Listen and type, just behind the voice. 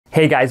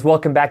Hey guys,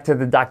 welcome back to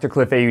the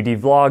DrCliffAuD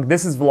vlog.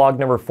 This is vlog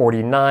number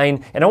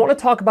 49, and I want to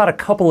talk about a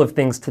couple of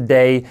things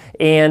today.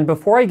 And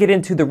before I get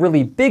into the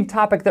really big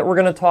topic that we're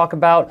going to talk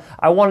about,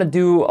 I want to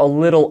do a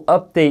little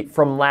update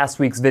from last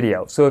week's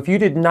video. So if you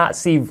did not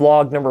see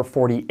vlog number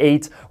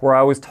 48, where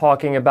I was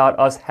talking about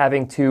us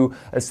having to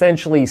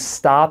essentially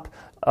stop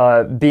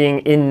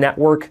being in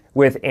network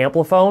with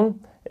Amplifon,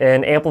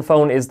 and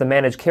Amplifon is the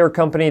managed care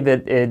company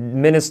that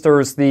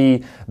administers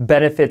the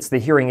benefits, the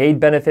hearing aid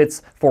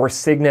benefits for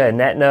Cigna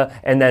and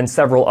Aetna, and then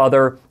several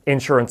other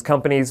insurance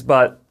companies.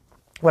 But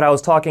what I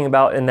was talking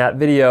about in that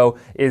video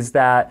is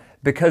that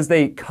because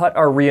they cut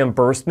our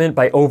reimbursement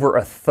by over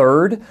a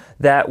third,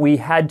 that we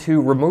had to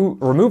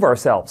remove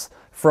ourselves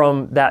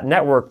from that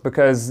network,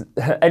 because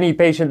any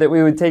patient that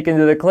we would take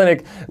into the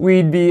clinic,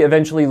 we'd be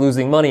eventually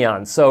losing money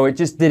on. So it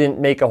just didn't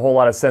make a whole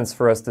lot of sense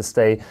for us to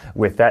stay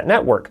with that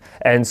network.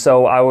 And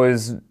so I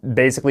was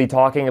basically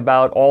talking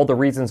about all the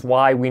reasons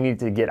why we need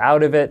to get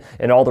out of it,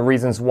 and all the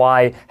reasons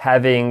why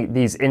having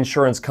these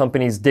insurance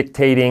companies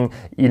dictating,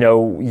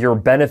 your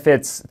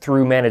benefits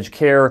through managed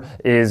care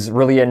is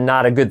really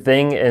not a good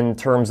thing in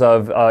terms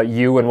of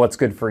you and what's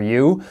good for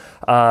you.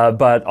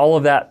 But all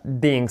of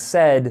that being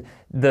said,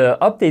 the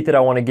update that I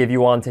want to give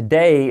you on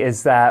today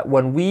is that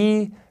when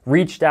we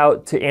reached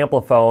out to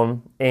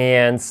Amplifon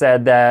and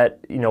said that,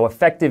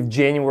 effective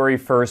January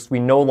 1st, we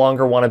no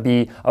longer want to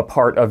be a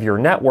part of your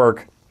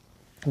network,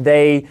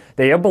 they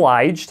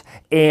obliged,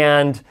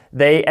 and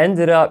they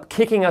ended up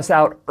kicking us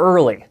out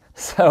early.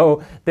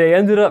 So they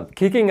ended up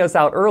kicking us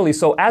out early.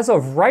 So as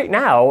of right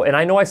now, and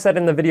I know I said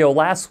in the video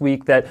last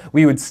week that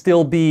we would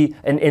still be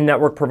an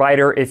in-network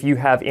provider if you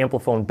have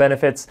Amplifon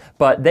benefits,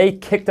 but they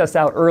kicked us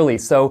out early.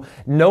 So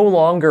no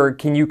longer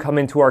can you come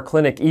into our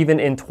clinic even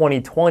in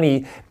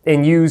 2020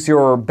 and use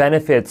your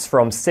benefits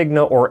from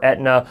Cigna or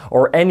Aetna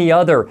or any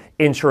other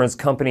insurance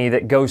company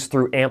that goes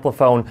through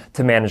Amplifon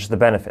to manage the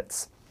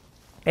benefits.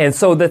 And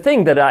so the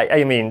thing that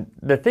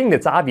the thing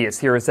that's obvious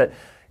here is that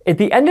at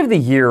the end of the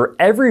year,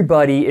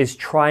 everybody is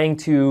trying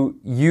to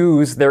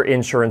use their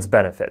insurance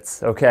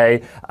benefits,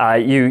 okay?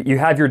 You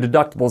have your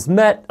deductibles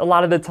met a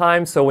lot of the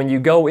time, so when you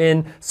go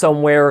in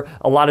somewhere,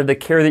 a lot of the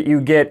care that you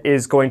get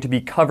is going to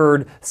be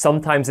covered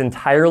sometimes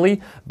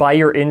entirely by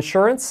your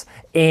insurance.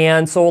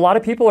 And so a lot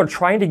of people are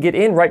trying to get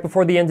in right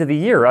before the end of the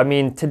year. I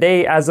mean,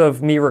 today, as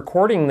of me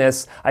recording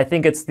this, I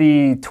think it's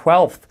the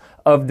 12th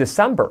of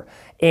December.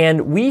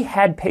 And we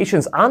had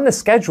patients on the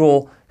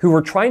schedule who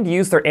were trying to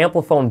use their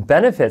Amplifon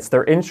benefits,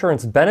 their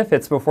insurance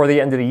benefits, before the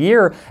end of the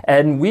year.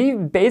 And we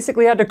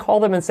basically had to call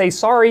them and say,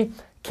 sorry,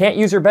 can't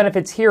use your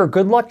benefits here.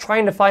 Good luck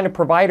trying to find a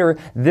provider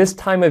this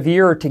time of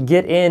year to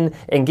get in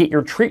and get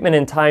your treatment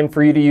in time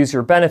for you to use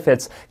your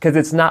benefits, because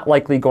it's not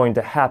likely going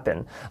to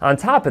happen. On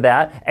top of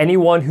that,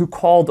 anyone who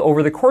called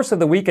over the course of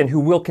the week and who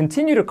will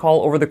continue to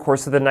call over the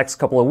course of the next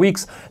couple of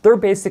weeks, they're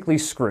basically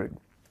screwed.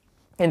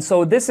 And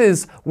so this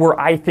is where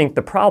I think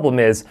the problem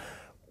is.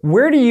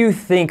 Where do you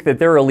think that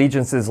their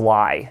allegiances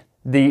lie,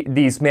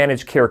 these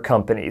managed care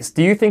companies?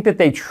 Do you think that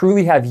they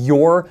truly have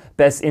your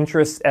best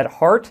interests at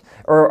heart,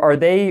 or are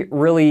they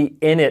really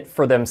in it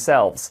for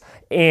themselves?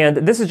 And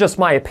this is just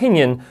my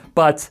opinion,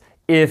 but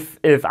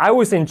if I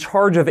was in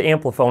charge of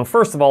Amplifon,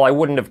 first of all, I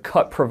wouldn't have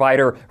cut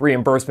provider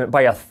reimbursement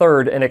by a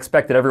third and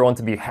expected everyone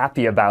to be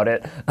happy about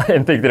it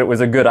and think that it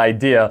was a good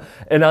idea.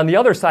 And on the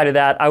other side of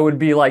that, I would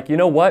be like, you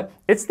know what?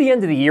 It's the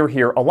end of the year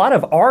here. A lot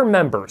of our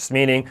members,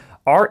 meaning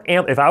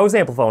if I was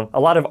Amplifon, a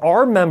lot of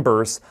our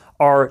members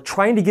are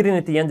trying to get in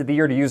at the end of the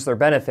year to use their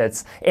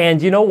benefits.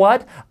 And you know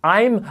what?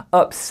 I'm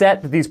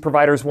upset that these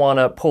providers want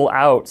to pull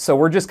out, so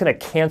we're just going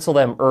to cancel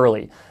them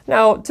early.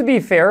 Now, to be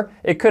fair,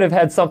 it could have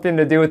had something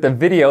to do with the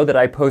video that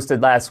I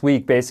posted last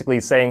week,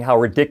 basically saying how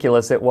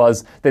ridiculous it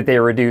was that they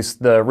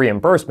reduced the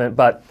reimbursement,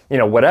 but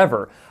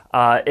whatever.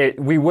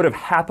 We would have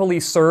happily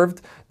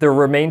served the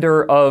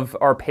remainder of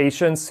our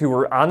patients who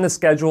were on the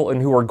schedule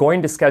and who are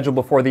going to schedule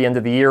before the end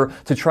of the year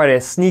to try to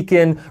sneak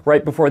in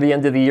right before the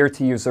end of the year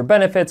to use their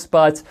benefits.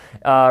 But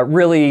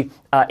really,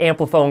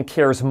 Amplifon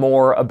cares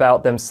more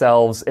about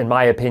themselves, in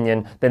my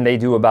opinion, than they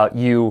do about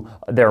you,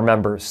 their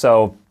members.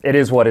 So it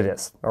is what it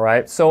is, all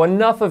right? So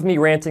enough of me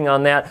ranting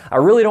on that. I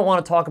really don't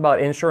want to talk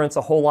about insurance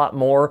a whole lot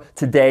more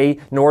today,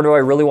 nor do I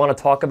really want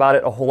to talk about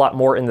it a whole lot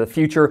more in the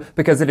future,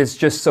 because it is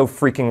just so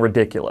freaking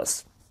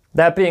ridiculous.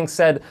 That being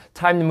said,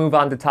 time to move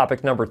on to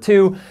topic number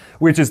 2,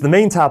 which is the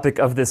main topic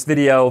of this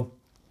video,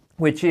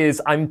 which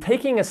is I'm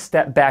taking a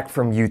step back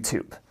from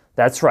YouTube.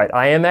 That's right,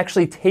 I am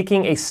actually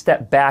taking a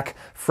step back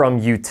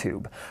from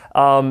YouTube.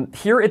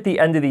 Here at the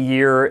end of the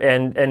year,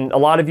 and a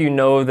lot of you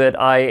know that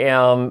I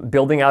am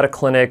building out a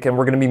clinic, and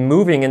we're going to be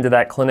moving into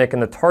that clinic,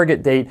 and the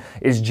target date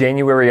is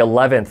January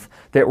 11th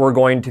that we're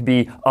going to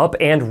be up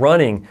and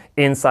running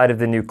inside of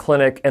the new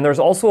clinic. And there's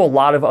also a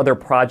lot of other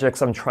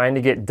projects I'm trying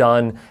to get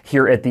done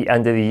here at the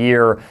end of the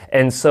year.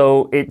 And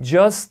so it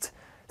just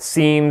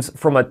seems,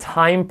 from a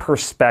time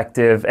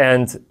perspective,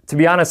 and to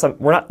be honest,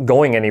 we're not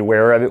going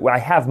anywhere. I mean, I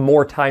have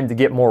more time to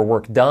get more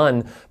work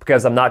done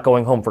because I'm not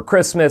going home for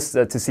Christmas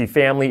to see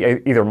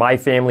family, either my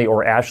family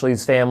or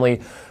Ashley's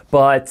family.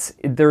 But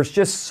there's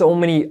just so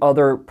many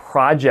other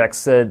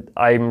projects that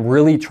I'm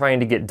really trying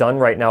to get done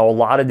right now, a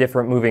lot of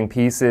different moving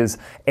pieces,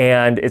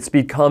 and it's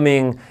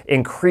becoming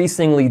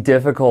increasingly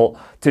difficult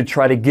to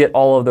try to get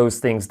all of those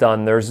things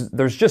done.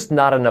 There's just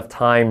not enough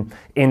time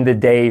in the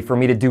day for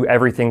me to do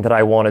everything that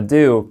I want to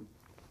do.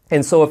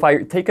 And so if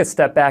I take a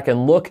step back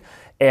and look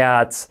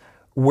at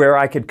where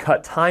I could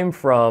cut time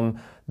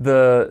from,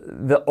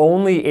 the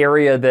only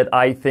area that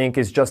I think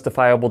is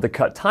justifiable to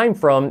cut time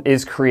from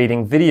is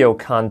creating video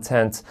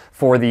content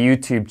for the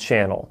YouTube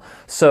channel.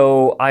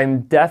 So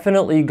I'm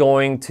definitely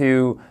going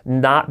to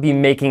not be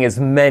making as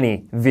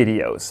many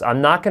videos.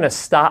 I'm not going to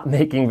stop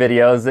making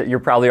videos. That you're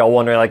probably all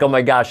wondering, like, oh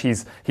my gosh,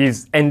 he's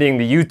ending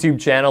the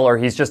YouTube channel, or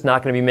he's just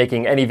not going to be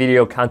making any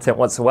video content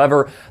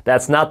whatsoever.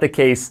 That's not the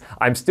case.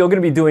 I'm still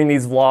going to be doing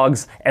these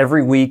vlogs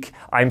every week.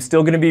 I'm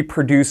still going to be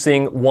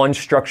producing one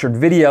structured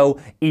video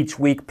each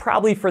week,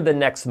 probably for the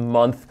next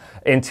month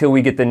until we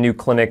get the new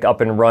clinic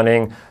up and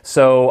running.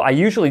 So I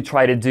usually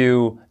try to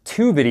do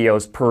 2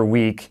 videos per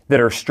week that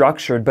are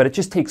structured, but it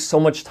just takes so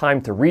much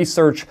time to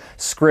research,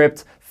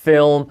 script,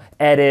 film,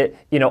 edit,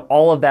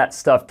 all of that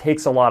stuff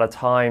takes a lot of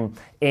time.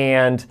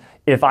 And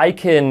if I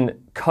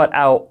can cut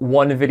out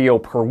 1 video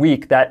per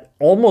week, that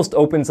almost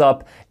opens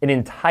up an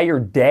entire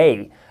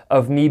day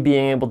of me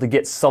being able to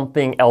get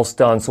something else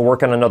done, so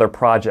work on another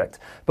project.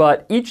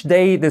 But each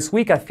day this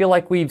week, I feel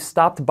like we've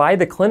stopped by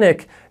the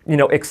clinic,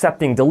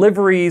 accepting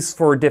deliveries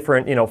for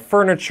different,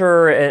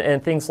 furniture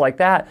and things like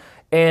that.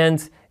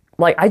 And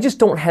like, I just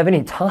don't have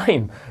any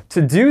time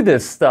to do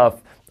this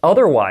stuff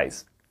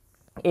otherwise.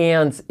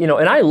 And, and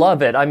I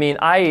love it. I mean,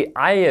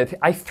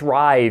 I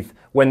thrive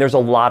when there's a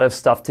lot of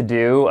stuff to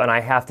do and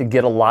I have to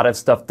get a lot of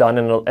stuff done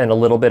in a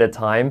little bit of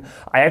time.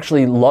 I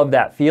actually love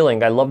that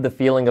feeling. I love the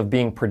feeling of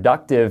being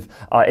productive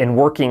and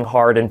working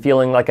hard and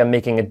feeling like I'm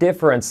making a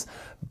difference.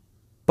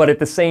 But at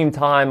the same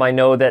time, I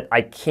know that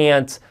I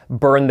can't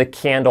burn the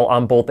candle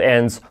on both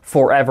ends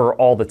forever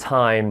all the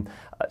time.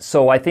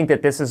 So I think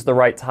that this is the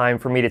right time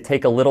for me to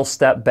take a little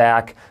step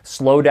back,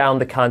 slow down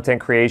the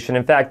content creation.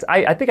 In fact,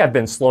 I think I've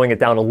been slowing it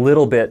down a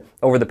little bit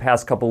over the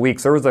past couple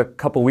weeks. There was a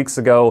couple weeks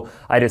ago,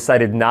 I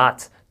decided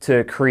not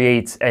to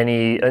create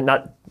any,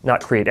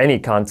 not create any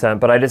content,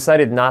 but I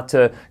decided not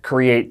to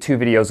create 2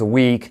 videos a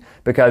week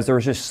because there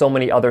was just so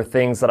many other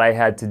things that I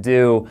had to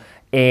do.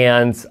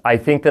 And I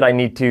think that I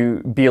need to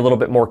be a little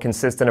bit more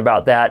consistent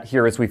about that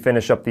here as we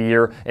finish up the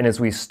year and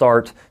as we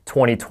start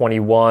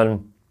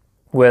 2021.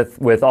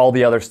 With all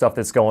the other stuff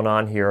that's going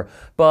on here.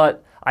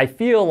 But I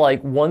feel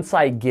like once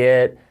I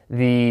get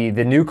the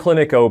new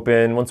clinic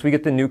open, once we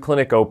get the new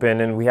clinic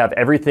open and we have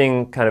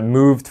everything kind of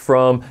moved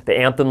from the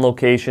Hampton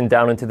location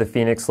down into the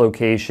Phoenix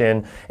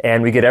location,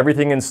 and we get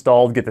everything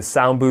installed, get the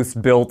sound booths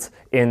built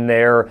in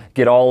there,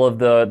 get all of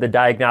the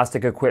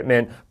diagnostic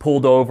equipment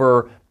pulled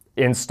over,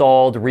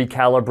 installed,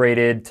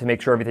 recalibrated to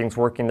make sure everything's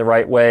working the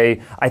right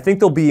way, I think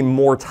there'll be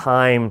more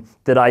time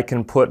that I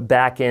can put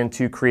back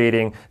into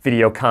creating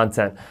video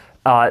content.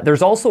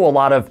 There's also a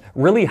lot of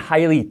really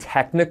highly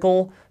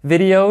technical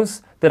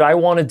videos that I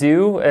want to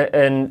do,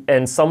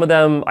 and some of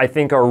them I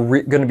think are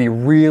going to be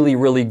really,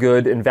 really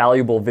good and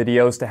valuable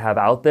videos to have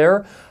out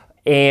there.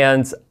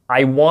 And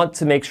I want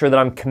to make sure that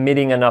I'm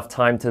committing enough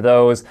time to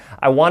those.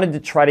 I wanted to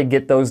try to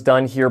get those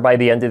done here by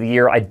the end of the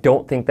year. I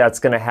don't think that's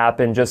going to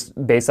happen just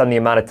based on the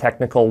amount of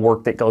technical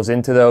work that goes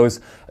into those.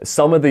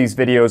 Some of these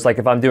videos, like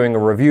if I'm doing a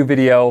review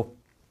video,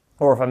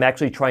 or if I'm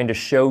actually trying to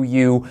show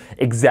you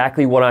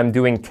exactly what I'm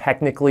doing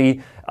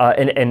technically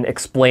and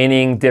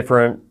explaining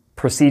different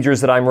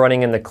procedures that I'm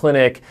running in the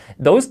clinic,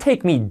 those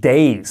take me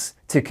days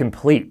to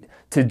complete.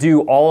 To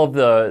do all of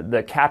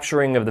the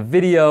capturing of the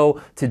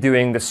video, to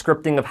doing the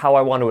scripting of how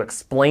I want to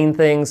explain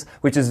things,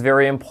 which is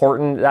very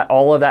important. That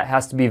all of that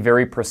has to be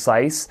very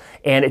precise,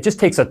 and it just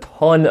takes a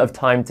ton of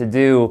time to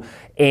do.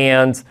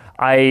 And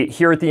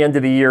here at the end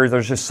of the year,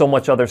 there's just so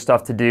much other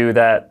stuff to do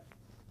that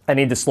I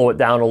need to slow it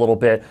down a little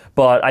bit.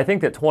 But I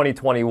think that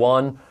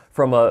 2021,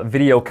 from a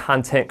video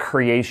content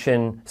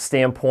creation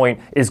standpoint,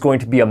 is going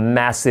to be a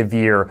massive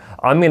year.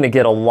 I'm going to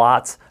get a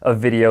lot of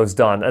videos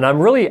done.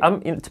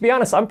 And to be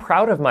honest, I'm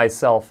proud of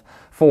myself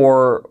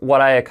for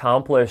what I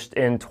accomplished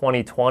in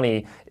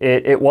 2020.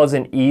 It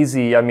wasn't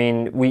easy. I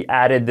mean, we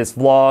added this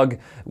vlog.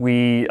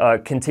 We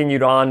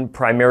continued on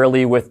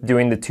primarily with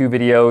doing the 2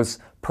 videos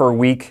per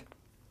week.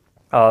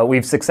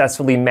 We've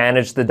successfully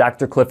managed the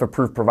Dr. Cliff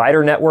approved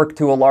provider network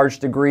to a large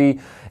degree,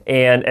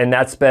 and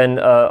that's been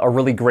a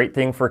really great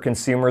thing for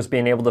consumers,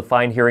 being able to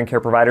find hearing care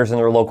providers in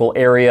their local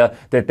area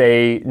that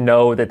they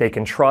know that they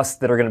can trust,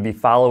 that are going to be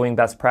following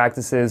best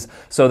practices.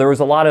 So there was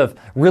a lot of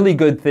really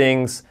good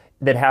things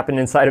that happened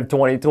inside of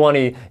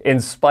 2020 in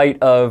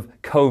spite of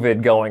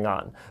COVID going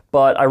on.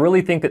 But I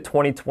really think that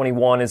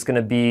 2021 is going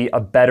to be a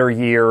better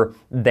year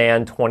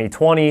than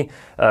 2020.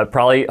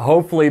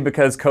 Hopefully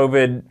because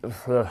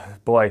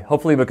COVID,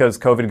 hopefully because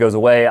COVID goes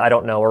away, I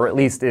don't know, or at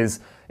least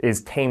is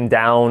tamed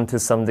down to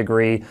some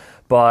degree.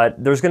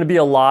 But there's going to be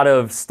a lot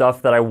of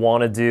stuff that I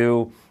want to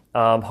do.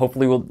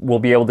 Hopefully we'll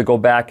be able to go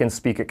back and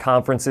speak at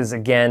conferences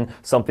again,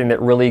 something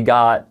that really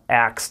got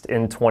axed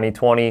in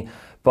 2020.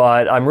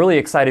 But I'm really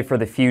excited for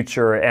the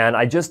future, and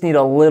I just need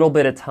a little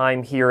bit of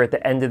time here at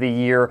the end of the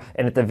year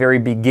and at the very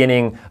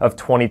beginning of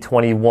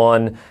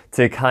 2021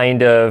 to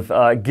kind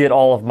of get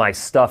all of my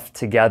stuff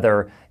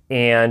together.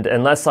 And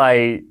unless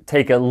I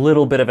take a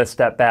little bit of a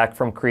step back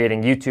from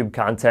creating YouTube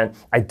content,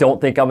 I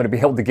don't think I'm going to be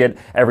able to get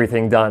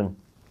everything done.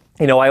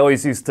 You know, I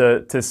always used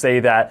to say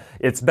that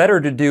it's better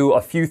to do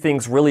a few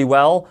things really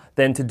well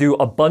than to do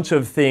a bunch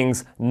of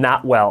things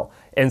not well.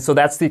 And so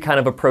that's the kind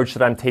of approach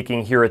that I'm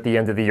taking here at the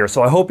end of the year.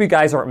 So I hope you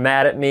guys aren't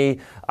mad at me.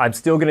 I'm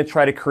still going to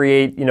try to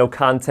create,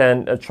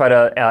 content, try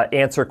to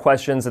answer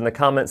questions in the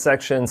comment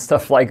section,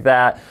 stuff like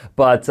that.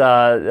 But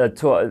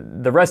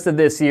the rest of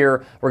this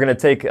year, we're going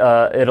to take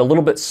it a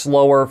little bit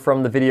slower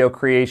from the video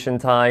creation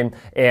time,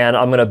 and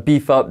I'm going to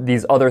beef up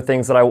these other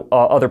things that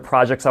other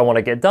projects I want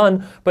to get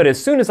done. But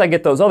as soon as I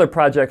get those other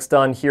projects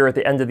done here at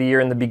the end of the year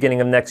and the beginning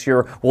of next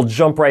year, we'll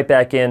jump right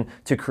back in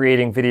to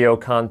creating video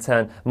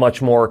content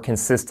much more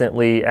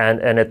consistently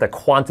and at the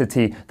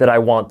quantity that I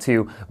want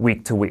to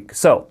week.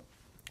 So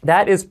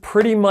that is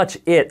pretty much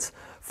it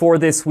for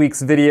this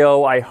week's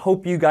video. I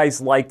hope you guys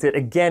liked it.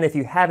 Again, if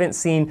you haven't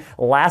seen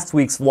last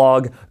week's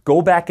vlog,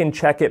 go back and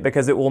check it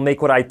because it will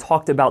make what I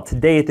talked about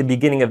today at the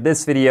beginning of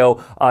this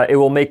video, it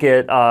will make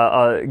it,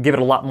 give it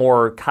a lot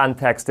more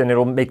context, and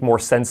it'll make more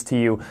sense to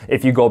you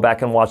if you go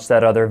back and watch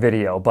that other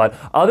video. But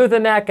other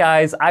than that,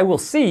 guys, I will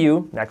see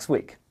you next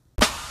week.